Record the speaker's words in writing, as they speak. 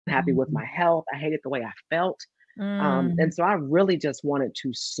happy with Mhm. my health. I hated the way I felt. Mm. And so I really just wanted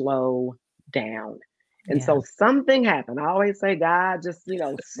to slow down. And Yeah. so something happened. I always say, God, just, slow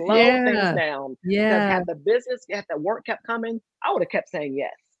things Yeah. down. Because Yeah. had the work kept coming, I would have kept saying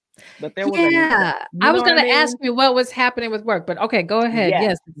yes. But there was Yeah. I you know was what I gonna ask mean? you what was happening with work, but okay, go ahead. Yes,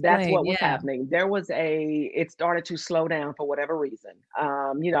 Yes, that's explain. what was Yeah. happening. It started to slow down for whatever reason.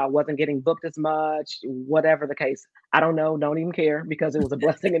 I wasn't getting booked as much, whatever the case. I don't know, don't even care because it was a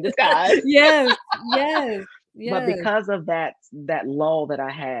blessing in disguise. Yes, yes, But yes. because of that lull that I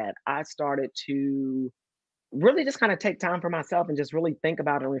had, I started to really just kind of take time for myself and just really think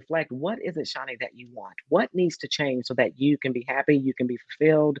about and reflect, what is it, Shawnee, that you want? What needs to change so that you can be happy, you can be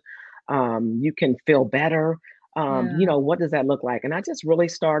fulfilled, you can feel better? Yeah. What does that look like? And I just really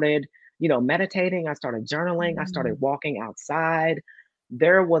started, meditating. I started journaling. I started Mm. walking outside.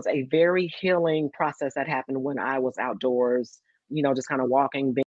 There was a very healing process that happened when I was outdoors, just kind of walking,